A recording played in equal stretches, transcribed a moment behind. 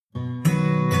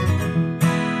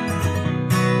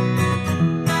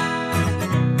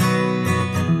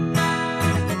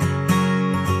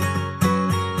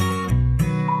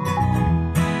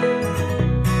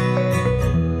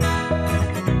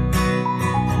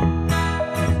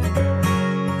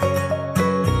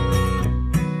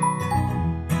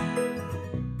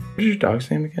What's your dog's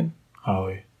name again?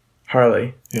 Harley.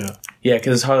 Harley. Yeah. Yeah,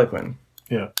 because it's Harlequin.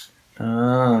 Yeah.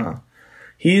 Ah.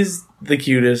 He's the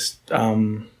cutest,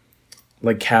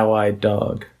 like, cow-eyed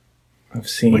dog I've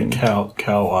seen. Like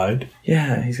cow-eyed?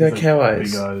 Yeah, he's got like cow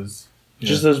eyes. Big eyes. Yeah.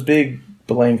 Just those big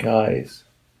blank eyes.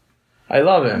 I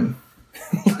love him.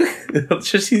 It's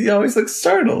just he always looks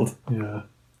startled. Yeah.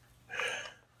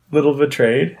 Little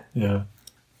betrayed. Yeah.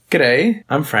 G'day,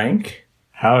 I'm Frank.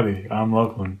 Howdy, I'm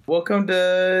Lachlan. Welcome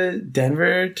to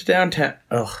Denver to downtown.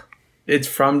 Ugh. It's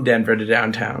from Denver to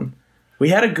downtown. We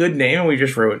had a good name and we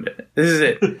just ruined it. This is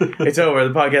it. It's over.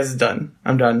 The podcast is done.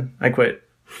 I'm done. I quit.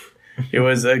 It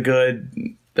was a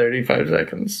good 35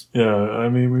 seconds. Yeah, I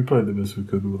mean, we played the best we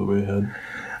could with what we had.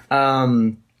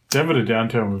 Denver to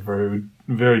downtown was very,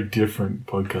 very different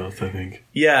podcast, I think.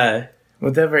 Yeah.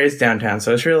 Well, Denver is downtown,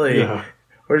 so it's really... Yeah.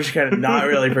 We're just kind of not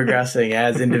really progressing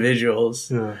as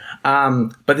individuals. Yeah.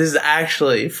 But this is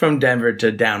actually From Denver to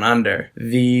Down Under,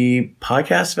 the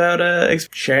podcast about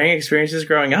sharing experiences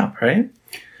growing up, right?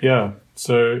 Yeah.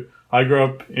 So I grew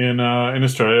up in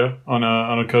Australia on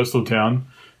a coastal town,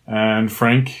 and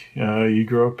Frank, you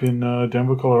grew up in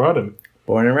Denver, Colorado.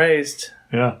 Born and raised.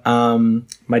 Yeah.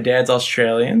 My dad's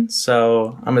Australian,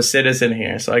 so I'm a citizen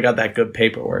here, so I got that good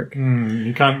paperwork.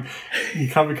 You can't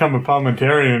become a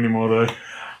parliamentarian anymore, though.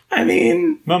 I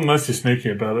mean... Not unless you're sneaky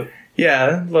about it.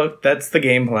 Yeah, look, that's the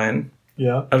game plan.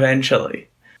 Yeah. Eventually.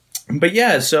 But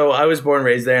yeah, so I was born and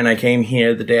raised there, and I came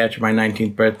here the day after my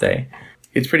 19th birthday.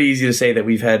 It's pretty easy to say that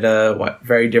we've had,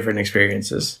 very different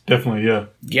experiences. Definitely, yeah.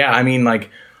 Yeah, I mean, like,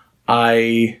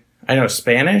 I know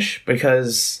Spanish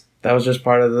because that was just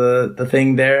part of the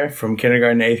thing there from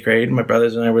kindergarten to 8th grade. My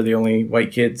brothers and I were the only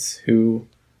white kids who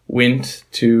went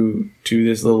to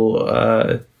this little,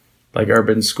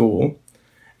 urban school.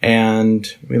 And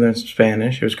we learned some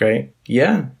Spanish. It was great.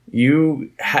 Yeah. You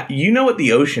know what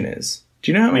the ocean is.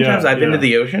 Do you know how many times I've been to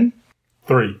the ocean?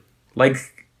 3. Like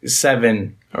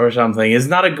 7 or something. It's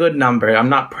not a good number. I'm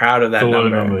not proud of that It's a low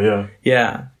number. number, yeah.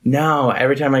 Yeah. No,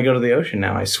 every time I go to the ocean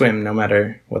now, I swim no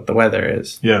matter what the weather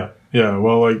is. Yeah. Yeah.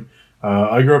 Well,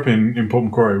 I grew up in Port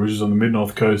Macquarie, which is on the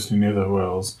mid-north coast in New South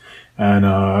Wales. And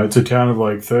it's a town of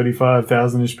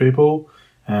 35,000-ish people.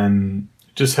 And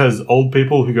it just has old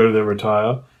people who go to their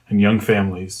retire and young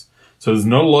families. So there's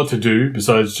not a lot to do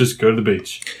besides just go to the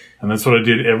beach. And that's what I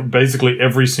did basically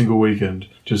every single weekend.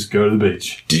 Just go to the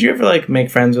beach. Did you ever make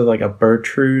friends with a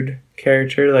Bertrude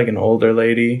character, like an older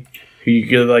lady who you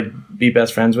could be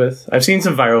best friends with? I've seen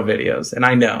some viral videos and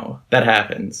I know that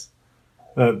happens.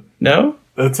 No?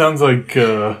 That sounds like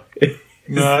Is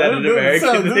that an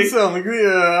American thing? sound like,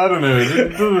 I don't know.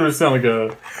 It doesn't sound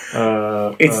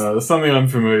like something I'm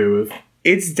familiar with.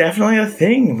 It's definitely a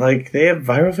thing. They have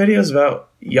viral videos about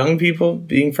young people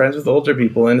being friends with older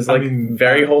people, and it's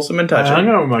very wholesome and touching. I hung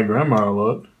out with my grandma a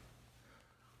lot.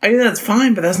 I mean, that's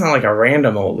fine, but that's not a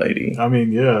random old lady. I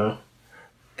mean, yeah.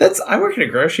 I work at a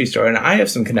grocery store, and I have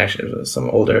some connections with some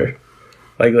older,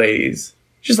 ladies.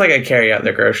 Just I carry out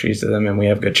their groceries to them, and we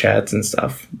have good chats and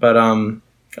stuff. But, I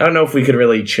don't know if we could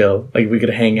really chill. We could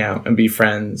hang out and be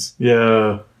friends.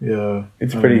 Yeah, yeah.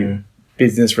 It's a pretty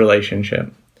business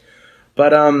relationship.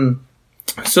 But,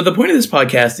 so the point of this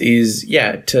podcast is,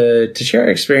 to share our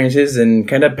experiences and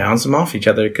kind of bounce them off each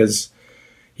other. Because,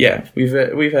 we've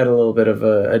had a little bit of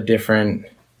a different,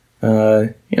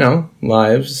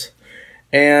 lives.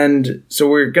 And so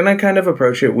we're going to kind of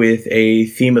approach it with a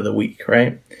theme of the week,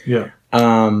 right? Yeah.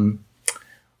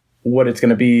 What it's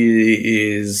going to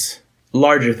be is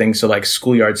larger things. So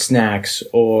schoolyard snacks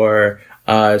or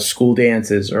school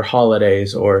dances or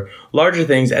holidays or larger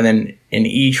things. And then in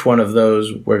each one of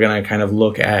those, we're going to kind of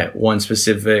look at one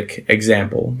specific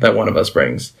example that one of us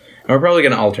brings. And we're probably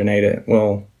going to alternate it.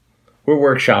 Well, we're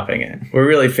workshopping it. We're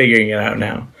really figuring it out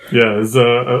now. Yeah, it's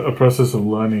a process of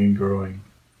learning and growing.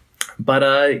 But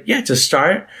to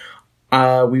start,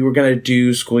 we were going to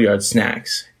do schoolyard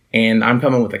snacks. And I'm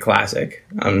coming with a classic.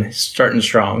 I'm starting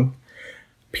strong.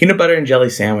 Peanut butter and jelly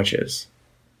sandwiches.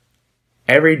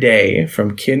 Every day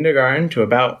from kindergarten to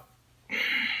about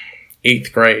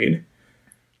 8th grade,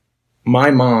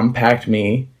 my mom packed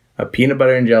me a peanut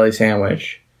butter and jelly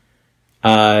sandwich,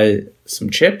 some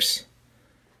chips,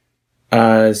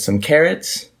 some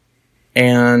carrots,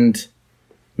 and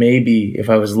maybe, if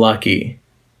I was lucky,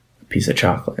 a piece of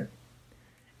chocolate.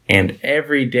 And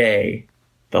every day,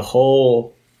 the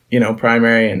whole,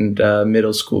 primary and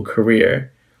middle school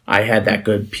career, I had that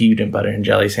good peanut butter and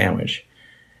jelly sandwich.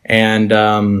 And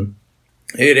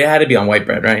it had to be on white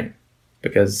bread, right?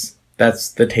 Because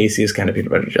that's the tastiest kind of peanut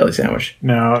butter and jelly sandwich.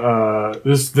 Now,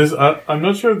 I'm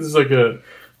not sure if this is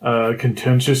a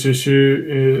contentious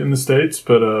issue in the States,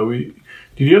 but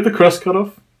did you have the crust cut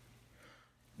off?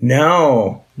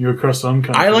 No. You were across some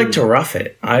country. I like to rough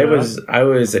it. I was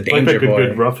a danger like a boy.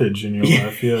 good roughage in your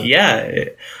life, yeah.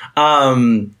 Yeah.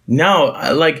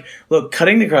 No, like, look,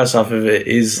 cutting the crust off of it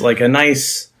is like a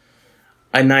nice,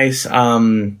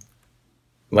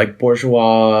 like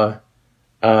bourgeois,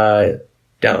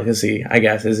 delicacy, I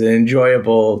guess, is an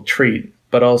enjoyable treat,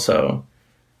 but also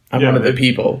I'm one of the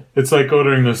people. It's like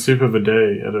ordering the soup of a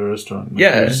day at a restaurant. Like,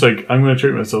 Yeah. you're just like, I'm going to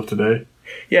treat myself today.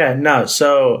 Yeah, no,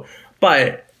 so,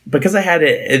 but because I had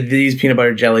these peanut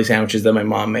butter jelly sandwiches that my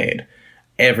mom made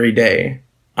every day,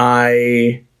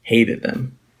 I hated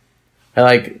them. I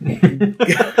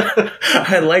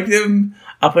liked them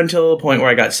up until the point where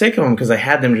I got sick of them because I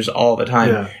had them just all the time.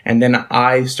 Yeah. And then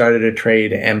I started a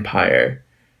trade empire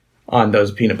on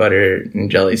those peanut butter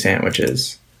and jelly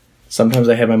sandwiches. Sometimes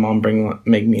I had my mom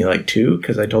make me like 2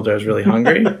 because I told her I was really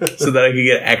hungry so that I could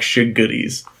get extra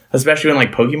goodies. Especially when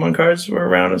like Pokemon cards were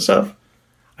around and stuff.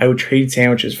 I would trade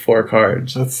sandwiches for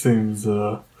cards. That seems,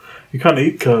 you can't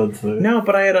eat cards though. No,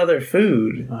 but I had other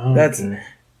food. Oh, okay.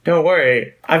 Don't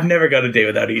worry. I've never got a day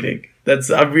without eating.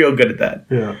 I'm real good at that.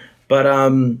 Yeah. But,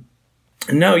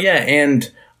 no, yeah,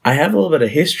 and I have a little bit of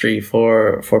history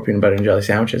for peanut butter and jelly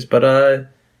sandwiches, but,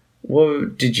 well,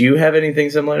 did you have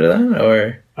anything similar to that,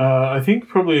 or? I think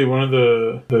probably one of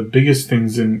the biggest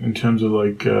things in terms of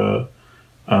like,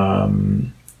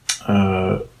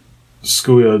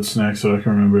 schoolyard snacks that I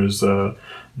can remember is,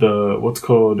 what's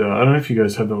called, I don't know if you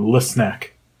guys have them, Le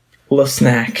Snack. Le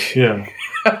Snack. Yeah.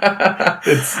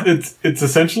 It's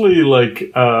essentially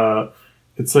like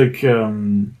it's like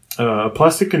a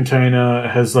plastic container. It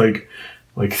has like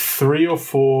 3 or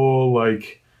 4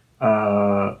 like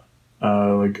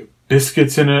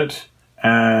biscuits in it,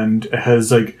 and it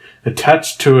has like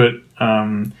attached to it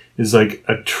is like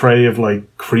a tray of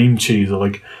like cream cheese or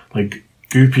like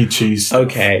goopy cheese stuff.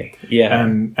 Okay, yeah.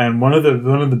 And one of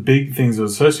the big things that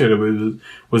was associated with it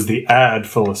was the ad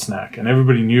for Le Snack, and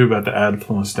everybody knew about the ad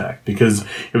for Le Snack because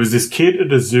it was this kid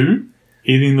at a zoo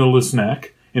eating the Le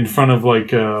Snack in front of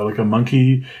like a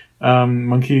monkey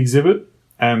exhibit,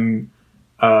 and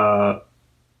the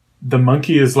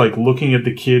monkey is like looking at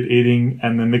the kid eating,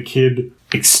 and then the kid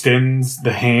extends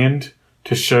the hand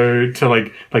to share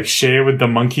with the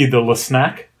monkey the Le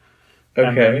Snack.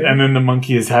 Okay. And then the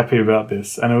monkey is happy about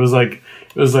this. And it was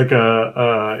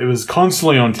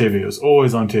constantly on TV. It was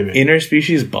always on TV.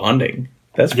 Interspecies bonding.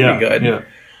 That's pretty good. Yeah.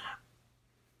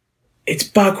 It's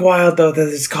buck wild, though, that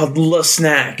it's called Le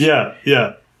Snack. Yeah,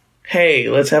 yeah. Hey,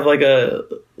 let's have like a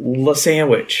Le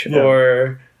Sandwich. Yeah.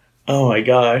 Or, oh my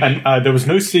gosh. And there was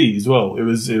no C as well. It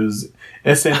was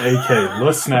SNAK,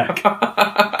 Le Snack.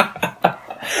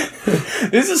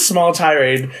 This is a small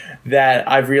tirade that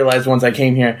I've realized once I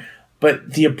came here.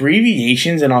 But the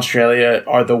abbreviations in Australia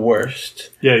are the worst.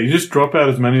 Yeah, you just drop out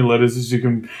as many letters as you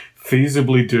can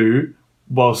feasibly do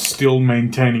while still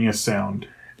maintaining a sound.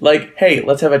 Like, hey,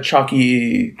 let's have a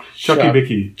Chalky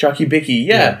Bicky. Chalky Bicky,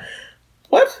 yeah.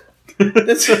 What?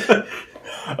 That's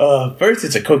first,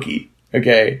 it's a cookie,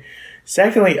 okay?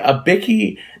 Secondly, a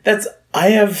Bicky, I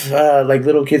have like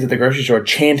little kids at the grocery store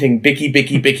chanting Bicky,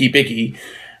 Bicky, Bicky, Bicky.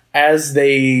 As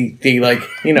they like,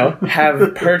 you know,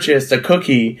 have purchased a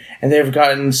cookie and they've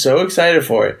gotten so excited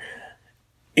for it.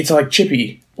 It's like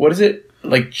chippy. What is it?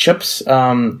 Like chips?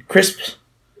 Crisps?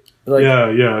 Like,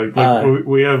 yeah. Like,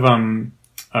 we have,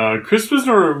 crisp is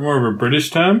more of a British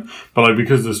term, but like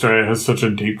because Australia has such a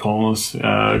deep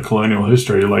colonial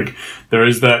history, like there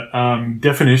is that,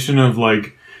 definition of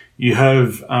like, you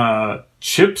have,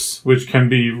 chips, which can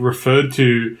be referred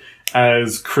to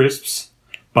as crisps,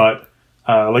 but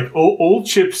like all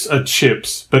chips are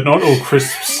chips, but not all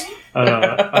crisps.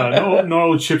 Not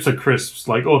all chips are crisps.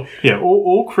 Like all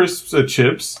crisps are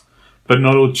chips, but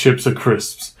not all chips are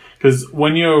crisps. Because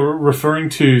when you're referring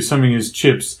to something as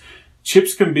chips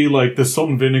can be like the salt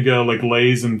and vinegar, like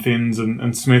Lay's and Thins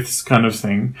and Smith's kind of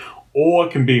thing, or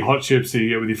it can be hot chips that you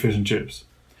get with your fish and chips.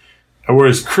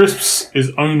 Whereas crisps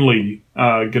is only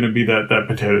going to be that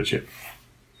potato chip.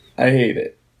 I hate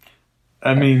it.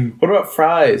 I mean, what about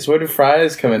fries? Where do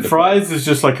fries come into fries play? Is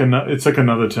just like it's like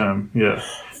another term, yeah.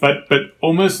 But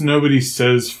almost nobody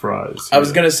says fries. I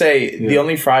was gonna say the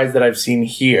only fries that I've seen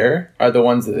here are the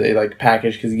ones that they like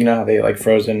package because you know how they like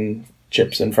frozen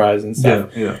chips and fries and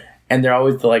stuff. Yeah. And they're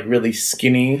always the like really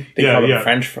skinny. They call them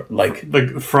French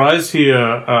like fries here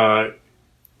are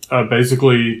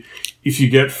basically if you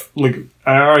get like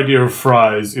our idea of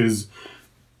fries is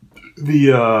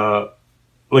the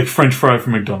like French fry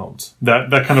from McDonald's. That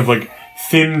kind of like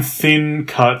thin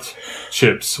cut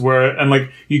chips and like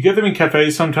you get them in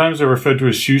cafes sometimes. They're referred to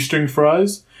as shoestring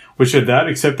fries, which are that,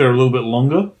 except they're a little bit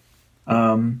longer.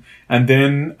 And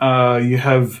then you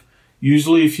have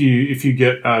usually if you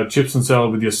get chips and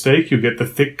salad with your steak, you'll get the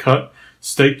thick cut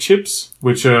steak chips,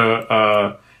 which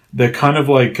are they're kind of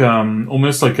like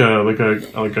almost like a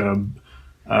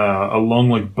long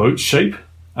like boat shape,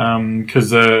 because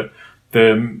they're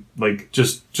like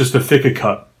just a thicker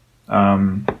cut,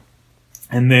 and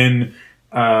then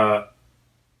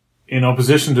in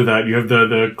opposition to that, you have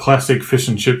the classic fish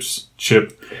and chips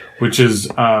chip, which is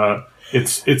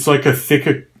it's like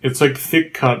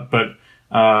thick cut, but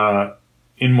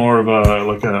in more of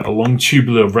a long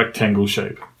tubular rectangle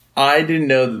shape. I didn't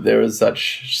know that there was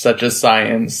such a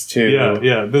science to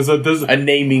yeah. There's a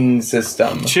naming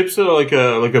system. Chips are like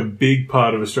a big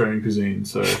part of Australian cuisine,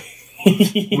 so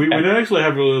we don't actually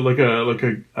have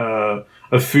a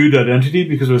food identity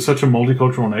because we're such a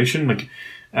multicultural nation. Like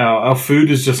our food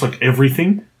is just like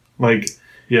everything. Like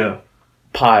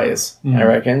pies, I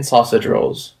reckon, sausage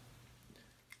rolls.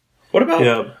 What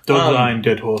about dog's eye and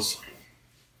dead horse?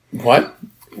 What?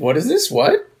 What is this?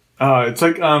 What? It's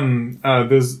like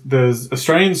there's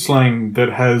Australian slang that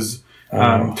has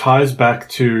ties back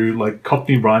to like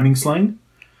Cockney rhyming slang.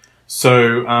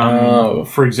 So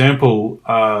for example,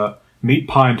 meat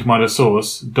pie and tomato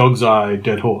sauce, dog's eye,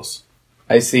 dead horse.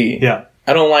 I see. Yeah,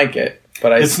 I don't like it,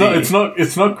 but I see.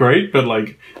 It's not great, but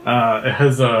like it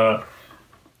has the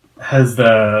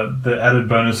added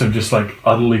bonus of just like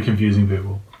utterly confusing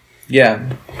people. Yeah.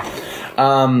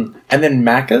 And then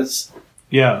Macca's.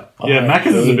 Yeah,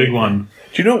 Macca's is a big one.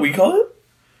 Do you know what we call it?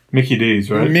 Mickey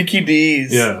D's, right? Mickey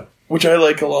D's. Yeah. Which I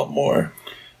like a lot more.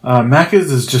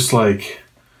 Macca's is just like...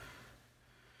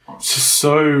 It's just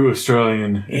so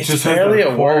Australian. It just has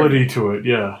a quality to it,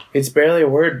 yeah. It's barely a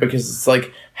word because it's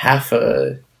like half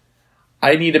a...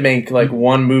 I need to make like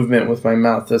one movement with my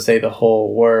mouth to say the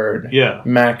whole word. Yeah.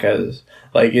 Macca's.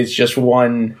 Like it's just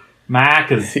one...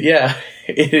 Macca's. Yeah.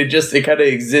 It kind of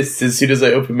exists as soon as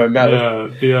I open my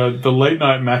mouth. Yeah, the late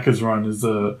night Macca's run is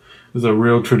a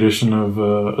real tradition of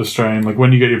Australian. Like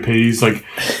when you get your peas, like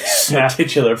snap,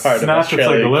 titular part of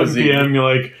Australian it's like 11 cuisine. p.m.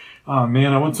 You're like, oh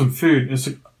man, I want some food. And it's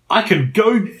like, I can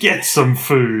go get some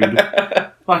food.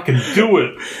 I can do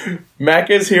it.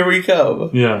 Macca's, here we come.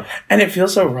 Yeah, and it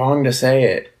feels so wrong to say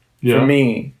it for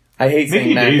me. I hate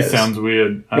saying Macca's. Mickey D's sounds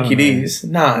weird. Mickey D's,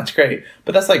 nah, it's great,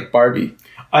 but that's like Barbie.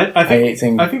 I hate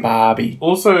saying Barbie.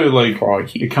 Also, like,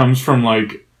 Crikey. it comes from,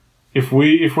 like, if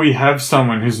we have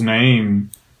someone whose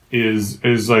name is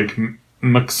like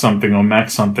Mick something or Mac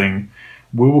something,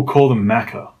 we will call them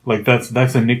Macca. Like,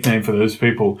 that's a nickname for those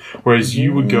people. Whereas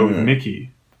you would go with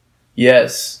Mickey.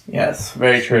 Yes,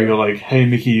 very true. So you're like, hey,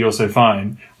 Mickey, you're so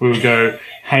fine. We would go,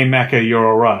 hey, Macca, you're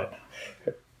all right.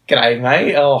 G'day,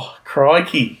 mate. Oh,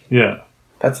 crikey. Yeah.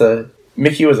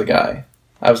 Mickey was a guy.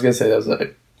 I was going to say that was a...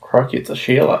 Crikey, it's a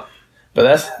Sheila. But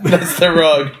that's the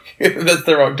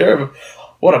wrong term.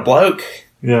 What a bloke.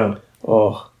 Yeah.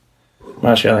 Oh,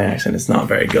 my Australian accent is not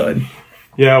very good.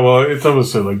 Yeah, well, it's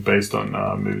obviously like based on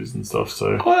movies and stuff.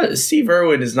 So Steve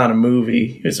Irwin is not a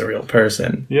movie; he was a real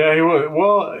person. Yeah, he was.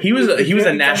 Well, he was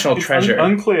a national treasure.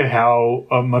 Unclear how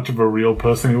much of a real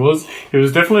person he was. He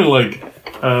was definitely like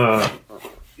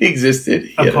he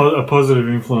existed. A positive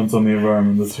influence on the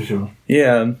environment. That's for sure.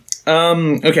 Yeah.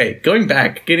 Okay, going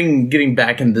back, getting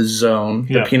back in the zone,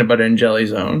 the peanut butter and jelly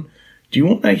zone. Do you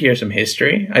want to hear some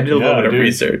history? I did a little bit of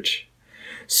research.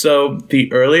 So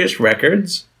the earliest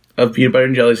records of peanut butter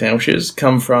and jelly sandwiches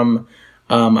come from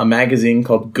a magazine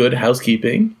called Good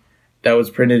Housekeeping that was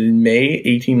printed in May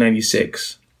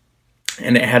 1896,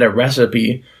 and it had a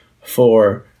recipe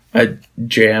for a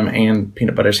jam and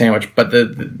peanut butter sandwich. But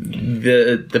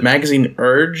the magazine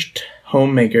urged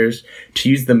homemakers to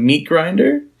use the meat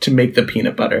grinder to make the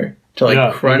peanut butter,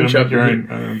 to crunch up your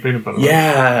own peanut butter.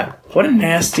 Yeah, what a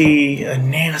nasty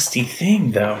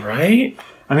thing, though, right?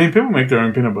 I mean, people make their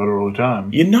own peanut butter all the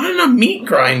time. You're not in a meat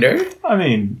grinder. I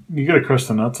mean, you got to crush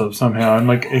the nuts up somehow. And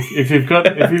like, if you've got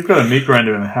a meat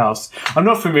grinder in the house, I'm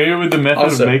not familiar with the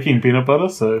method of making peanut butter.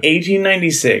 So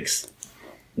 1896,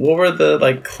 what were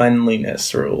the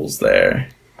cleanliness rules there?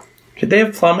 Did they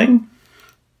have plumbing?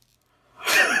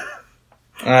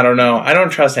 I don't know. I don't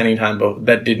trust any time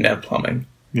that didn't have plumbing.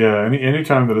 Yeah, any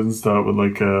time that doesn't start with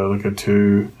like a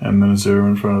 2 and then a 0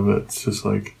 in front of it, it's just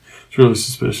like it's really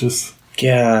suspicious.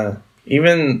 Yeah.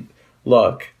 Even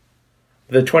look,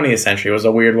 the 20th century was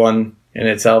a weird one in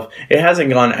itself. It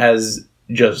hasn't gone as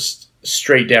just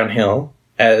straight downhill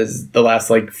as the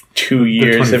last 2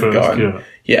 years have gone.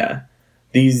 Yeah.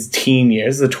 These teen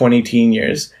years, the 20 teen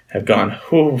years, have gone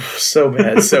so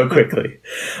bad so quickly.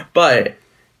 But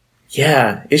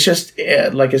yeah, it's just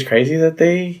it's crazy that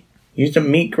they used a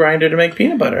meat grinder to make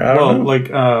peanut butter. I don't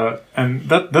know. And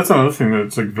that's another thing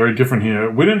that's like very different here.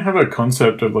 We didn't have a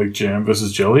concept of like jam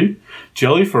versus jelly.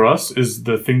 Jelly for us is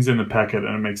the things in the packet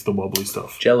and it makes the wobbly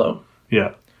stuff. Jell-O.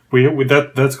 Yeah.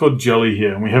 That's called jelly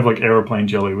here, and we have like aeroplane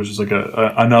jelly, which is like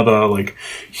another like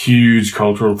huge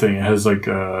cultural thing. It has like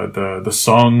the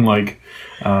song like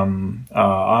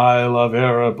I love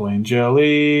aeroplane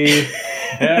jelly,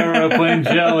 aeroplane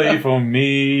jelly for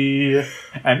me.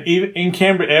 And even in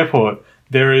Canberra Airport,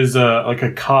 there is like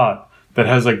a cart that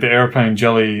has like the aeroplane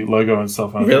jelly logo and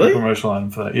stuff on it. Really? A promotional item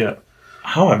for that. Yeah.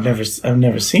 Oh, I've never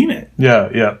seen it.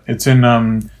 Yeah. It's in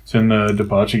the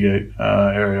departure gate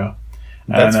area.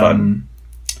 That's fun.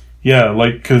 Yeah,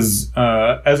 like because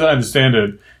as I understand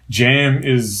it, jam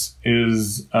is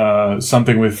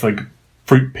something with like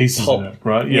fruit pieces Pulp. in it,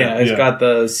 right? Yeah, it's got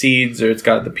the seeds or it's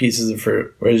got the pieces of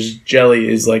fruit, whereas jelly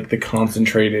is like the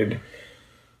concentrated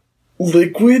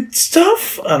liquid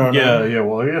stuff. I don't know. Yeah.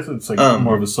 Well, I guess it's like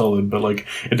more of a solid, but like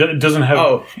it doesn't have.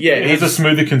 Oh, yeah, it has a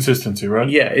smoother consistency, right?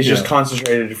 Yeah, it's just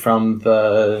concentrated from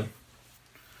the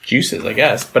juices, I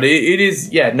guess. But it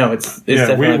is. Yeah, no, it's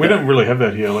definitely. We don't really have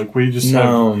that here. Like we just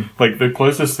have like the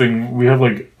closest thing we have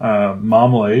like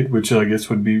marmalade, which I guess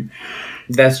would be.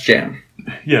 That's jam.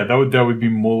 Yeah, that would be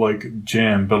more like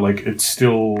jam, but like it's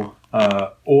still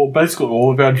basically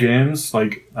all of our jams,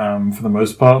 like for the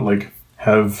most part, like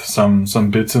have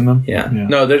some bits in them. Yeah.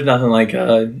 No, there's nothing like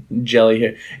jelly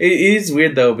here. It is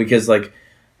weird though because like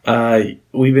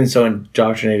we've been so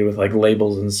indoctrinated with like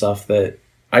labels and stuff that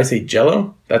I say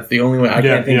Jell-O. That's the only way I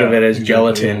can't think of it as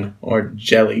gelatin or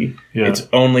jelly. Yeah. It's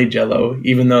only Jell-O,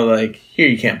 even though like here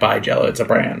you can't buy Jell-O. It's a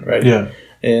brand, right? Yeah.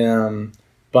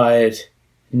 But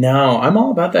no, I'm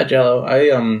all about that Jell-O.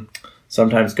 I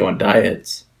sometimes go on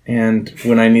diets, and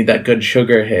when I need that good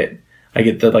sugar hit, I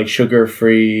get the like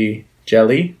sugar-free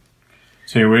jelly.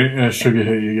 So you sugar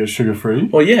hit, you get sugar-free?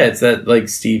 Well, yeah, it's that like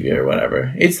stevia or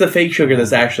whatever. It's the fake sugar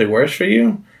that's actually worse for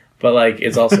you, but like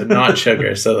it's also not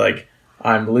sugar. So like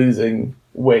I'm losing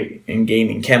weight and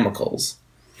gaining chemicals.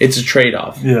 It's a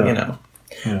trade-off, you know.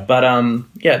 Yeah. But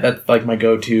yeah, that's like my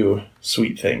go-to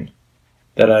sweet thing.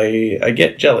 That I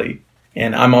get jelly,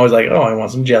 and I'm always like, oh, I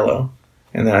want some Jell-O,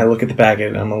 and then I look at the packet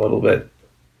and I'm a little bit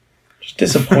just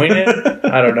disappointed.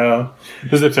 I don't know.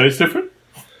 Does it taste different?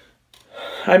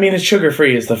 I mean, it's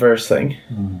sugar-free is the first thing.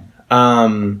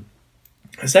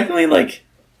 Secondly, like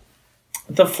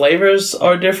the flavors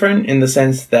are different in the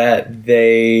sense that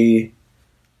they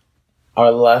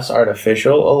are less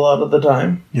artificial a lot of the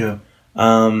time. Yeah.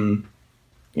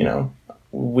 You know,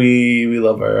 we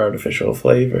love our artificial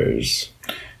flavors.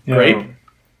 Yeah.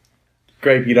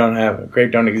 Grape you don't have.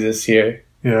 Grape don't exist here.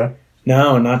 Yeah.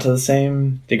 No, not to the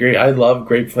same degree. I love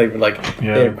grape flavor. Like,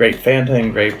 they have grape Fanta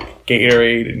and grape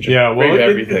Gatorade and just grape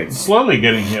everything. It's slowly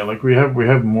getting here. Like, we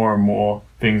have more and more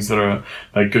things that are,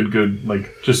 like, good,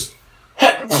 like, just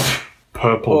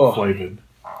purple flavored.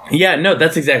 Yeah, no,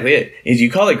 that's exactly it. Is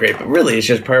you call it grape, but really it's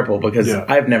just purple because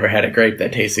I've never had a grape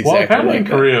that tastes exactly apparently like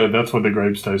in Korea, that's what the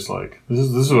grapes taste like. This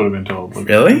is what I've been told. Like,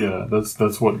 really? Yeah,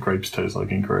 that's what grapes taste like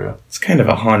in Korea. It's kind of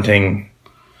a haunting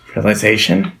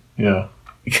realization. Yeah.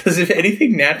 Because if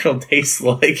anything natural tastes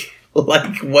like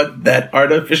what that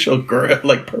artificial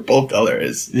purple color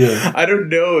is, I don't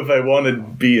know if I want to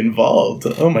be involved.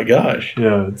 Oh my gosh!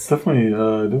 Yeah, it's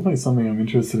definitely something I'm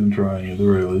interested in trying at the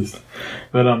very least.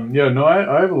 But I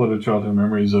have a lot of childhood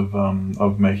memories of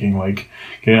making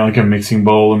getting a mixing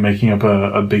bowl and making up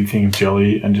a big thing of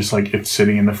jelly and just it's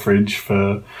sitting in the fridge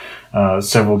for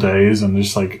several days and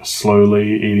just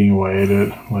slowly eating away at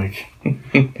it.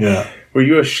 Yeah. Were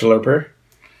you a slurper?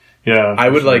 Yeah, I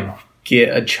would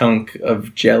get a chunk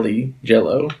of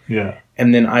Jell-O. Yeah.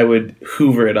 And then I would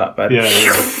hoover it up.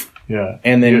 Yeah.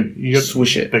 And then you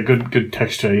swish it. The good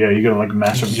texture. Yeah, you gotta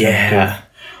mash it. Yeah.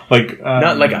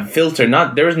 Not like a filter.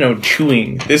 There was no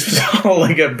chewing. This was all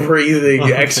like a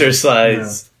breathing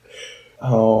exercise. Yeah.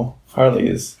 Oh, Harley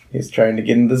is trying to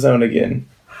get in the zone again.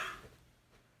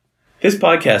 This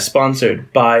podcast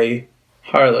sponsored by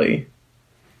Harley.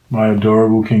 My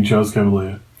adorable King Charles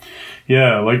Cavalier.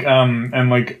 Yeah,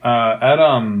 at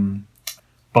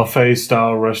buffet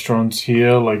style restaurants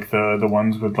here, the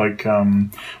ones with where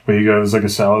you go, there's a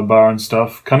salad bar and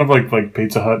stuff, kind of like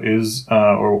Pizza Hut is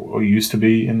or used to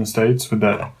be in the States with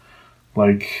that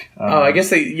I guess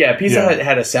Pizza Hut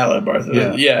had a salad bar,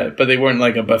 but they weren't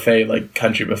like a buffet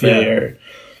country buffet or.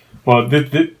 Well,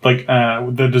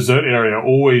 the dessert area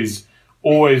always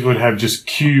would have just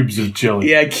cubes of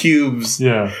jelly. Yeah, cubes.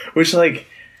 Yeah, which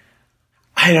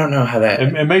I don't know how that...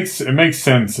 It makes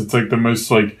sense. It's the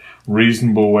most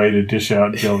reasonable way to dish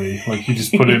out jelly. You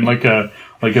just put in a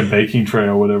baking tray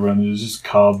or whatever and you just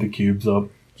carve the cubes up.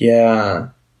 Yeah.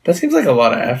 That seems like a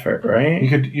lot of effort, right? You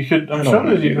could. I'm I don't sure wanna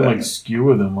that you do could that. like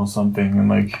skewer them or something, and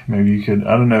like maybe you could.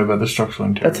 I don't know about the structural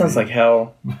integrity. That sounds like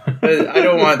hell. But I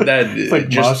don't want that. It's like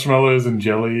just marshmallows and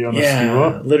jelly on a yeah,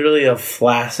 skewer. literally a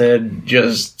flaccid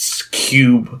just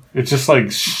cube It just like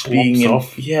being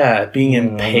slops off. being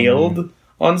impaled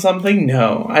on something.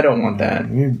 No, I don't want that.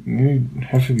 You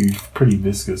have to be pretty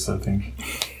viscous, I think.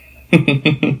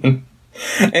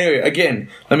 Anyway, again,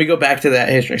 let me go back to that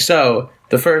history. So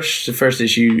the first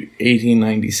issue,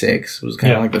 1896, was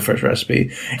kind of Yeah. like the first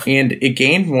recipe, and it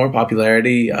gained more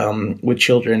popularity with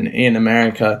children in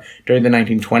America during the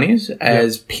 1920s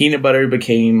as peanut butter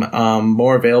became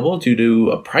more available due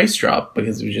to a price drop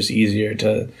because it was just easier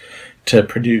to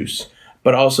produce.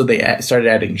 But also they started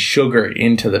adding sugar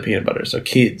into the peanut butter, so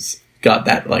kids got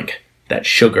that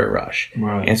sugar rush,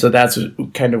 Right. and so that's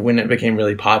kind of when it became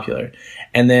really popular,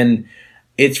 and then.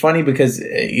 It's funny because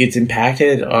it's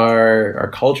impacted our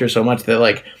culture so much that,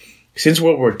 like, since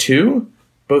World War II,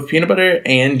 both peanut butter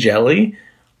and jelly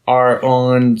are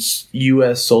on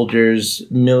U.S. soldiers'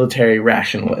 military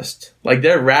ration list. Like,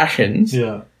 their rations,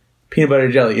 Yeah, peanut butter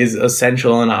and jelly is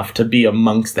essential enough to be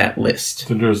amongst that list,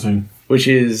 it's interesting. which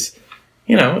is,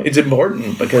 it's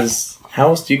important because how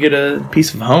else do you get a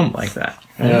piece of home like that?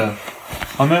 right? Yeah.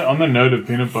 On the note of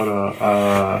peanut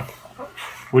butter,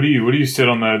 what do you sit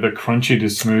on the crunchy to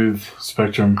smooth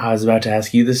spectrum? I was about to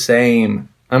ask you the same.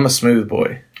 I'm a smooth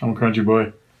boy. I'm a crunchy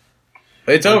boy.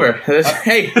 It's over.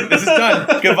 Hey, this is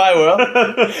done. Goodbye, world.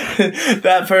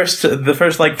 The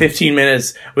first like 15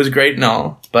 minutes was great and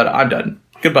all, but I'm done.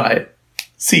 Goodbye.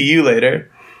 See you later.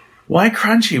 Why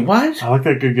crunchy? What? I like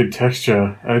that good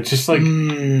texture. It's just like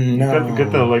No.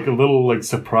 get the like a little like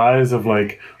surprise of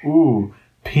like ooh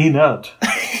peanut.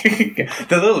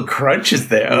 The little crunch is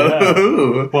there. Yeah.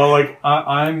 Ooh. Well, like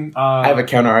I'm. I have a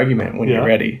counter argument when Yeah. you're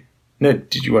ready. No,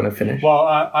 did you want to finish? Well,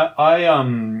 I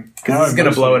Because this is going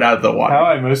to blow it out of the water. How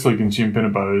I mostly consume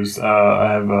peanut butter is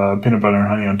I have peanut butter and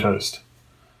honey on toast,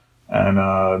 and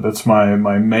that's my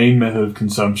main method of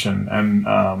consumption. And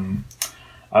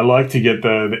I like to get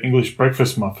the English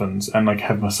breakfast muffins and like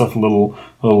have myself a little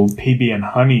PB and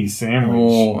honey sandwich.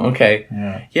 Oh, okay.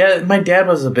 Yeah, Yeah, my dad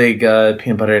was a big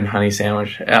peanut butter and honey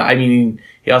sandwich. I mean,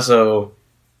 he also,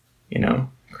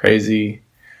 crazy.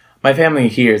 My family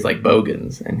here is like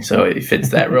Bogans, and so it fits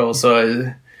that role.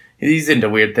 So he's into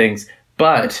weird things.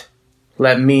 But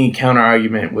let me counter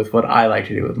argument with what I like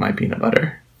to do with my peanut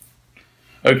butter.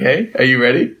 Okay, are you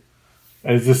ready?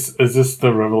 is this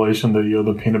the revelation that you're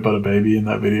the peanut butter baby in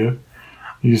that video?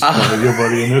 You just have your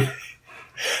body in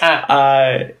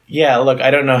it. Yeah. Look, I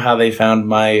don't know how they found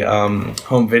my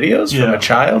home videos from Yeah. a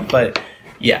child, but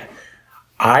yeah,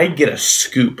 I get a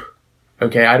scoop.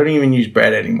 Okay, I don't even use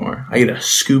bread anymore. I get a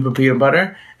scoop of peanut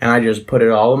butter, and I just put it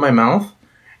all in my mouth,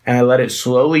 and I let it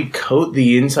slowly coat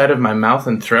the inside of my mouth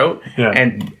and throat, Yeah.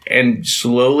 and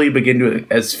slowly begin to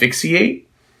asphyxiate.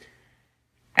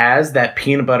 As that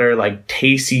peanut butter, like,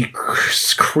 tasty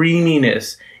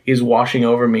creaminess is washing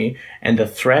over me, and the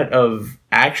threat of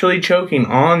actually choking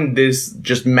on this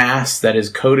just mass that has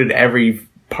coated every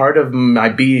part of my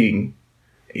being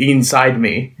inside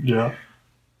me. Yeah.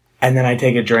 And then I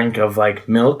take a drink of like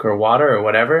milk or water or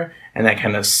whatever, and that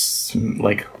kind of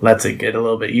like lets it get a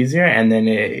little bit easier. And then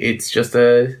it's just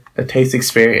a taste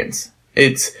experience.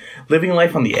 It's living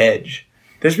life on the edge.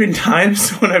 There's been times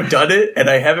when I've done it and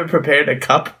I haven't prepared a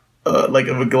cup, like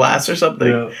of a glass or something.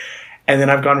 Yeah. And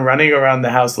then I've gone running around the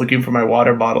house looking for my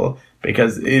water bottle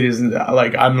because it is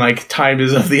like, I'm like, time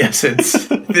is of the essence.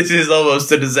 This is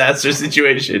almost a disaster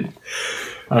situation.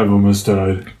 I've almost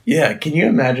died. Yeah, can you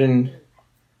imagine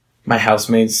my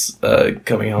housemates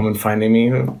coming home and finding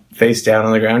me face down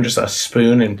on the ground, just a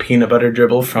spoon and peanut butter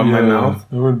dribble from my mouth?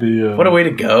 That would be. What a way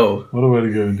to go. What a way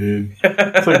to go, indeed.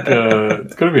 It's like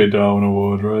it's got to be a Darwin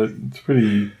Award, right? It's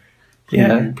pretty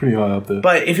high up there.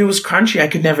 But if it was crunchy, I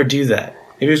could never do that.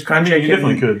 If it was crunchy, you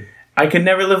definitely could. I could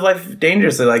never live life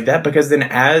dangerously like that, because then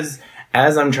as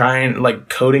I'm trying, like,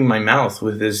 coating my mouth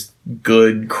with this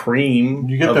good cream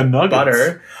You get of the nuggets.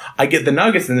 butter, I get the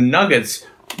nuggets, and the nuggets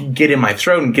get in my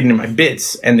throat and get into my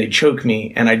bits, and they choke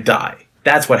me, and I die.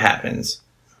 That's what happens.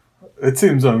 It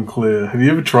seems unclear. Have you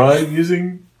ever tried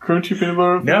using crunchy peanut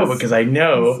butter? No, because I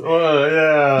know.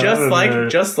 Yeah.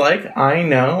 Just like I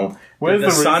know. Where's that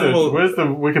the sun research? Where's the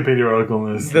Wikipedia article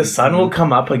on this? The sun will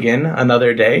come up again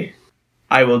another day.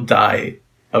 I will die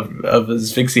of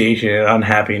asphyxiation and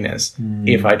unhappiness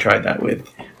if I tried that with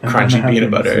crunchy peanut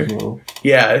butter. As well.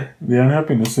 Yeah. The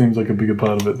unhappiness seems like a bigger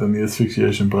part of it than the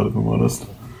asphyxiation part, if I'm honest.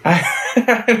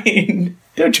 I mean,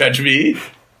 don't judge me.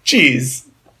 Jeez.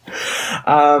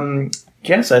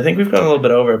 Yes, I think we've gone a little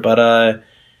bit over, but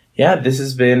Yeah, this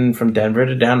has been From Denver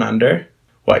to Down Under.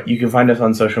 You can find us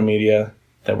on social media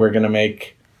that we're going to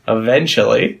make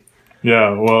eventually.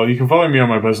 Yeah, well, you can follow me on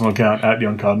my personal account at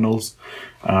Young Cardinals.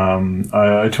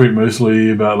 I tweet mostly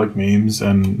about like memes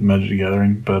and Magic the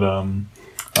Gathering, but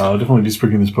I'll definitely be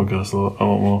speaking this podcast a lot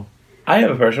more. I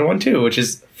have a personal one too, which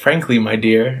is Frankly My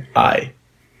Dear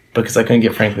because I couldn't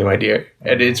get Frankly My Dear,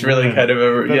 and it's really kind of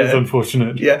that is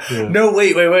unfortunate. Yeah. No,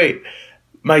 wait.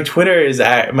 My Twitter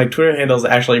handle is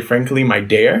actually Frankly My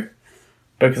Dare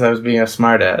because I was being a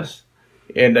smartass,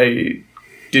 and I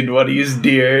didn't want to use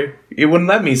dear. It wouldn't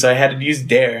let me, so I had to use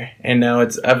dare, and now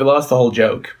I've lost the whole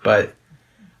joke, but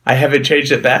I haven't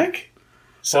changed it back.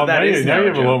 So now you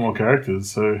have a lot more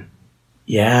characters, so...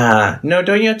 Yeah. No,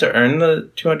 don't you have to earn the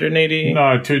 280?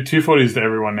 No, 240 is to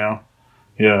everyone now.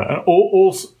 Yeah. And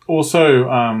also,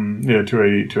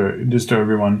 280 just to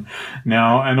everyone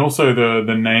now. And also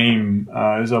the name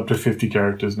is up to 50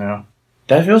 characters now.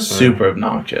 That feels super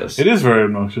obnoxious. It is very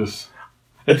obnoxious.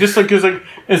 It just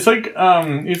it's like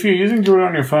if you're using Twitter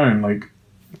on your phone, like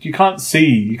you can't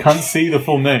see the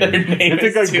full name. You have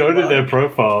to go to their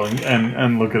profile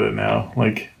and look at it now.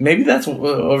 Like maybe that's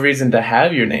a reason to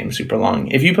have your name super long.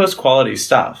 If you post quality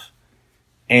stuff,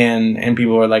 and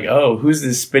people are like, "Oh, who's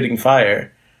this spitting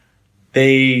fire?"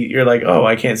 You're like, "Oh,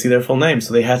 I can't see their full name,"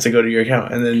 so they have to go to your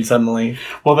account, and then suddenly,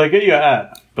 well, they get your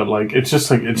at, but like it's just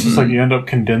like you end up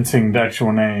condensing the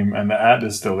actual name, and the at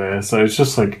is still there. So it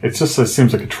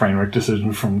seems like a train wreck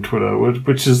decision from Twitter,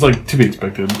 which is like to be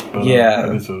expected. But,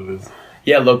 that's what it is.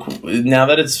 Yeah, look, now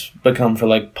that it's become for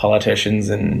like politicians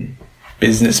and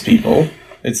business people,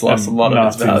 it's lost a lot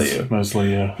Nazis, of its value.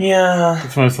 Mostly, yeah. Yeah,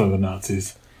 it's mostly the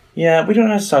Nazis. Yeah, we don't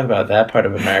have to talk about that part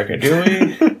of America, do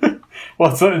we?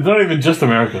 Well, it's not even just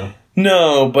America.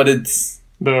 No, but it's...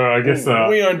 No, I guess...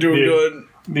 we aren't doing good.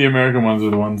 The American ones are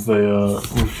the ones they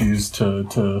refuse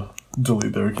to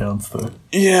delete their accounts, though.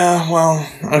 Yeah, well,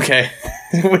 okay.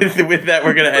 with that,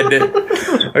 we're going to end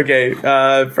it. Okay,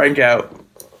 Frank out.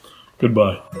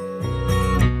 Goodbye.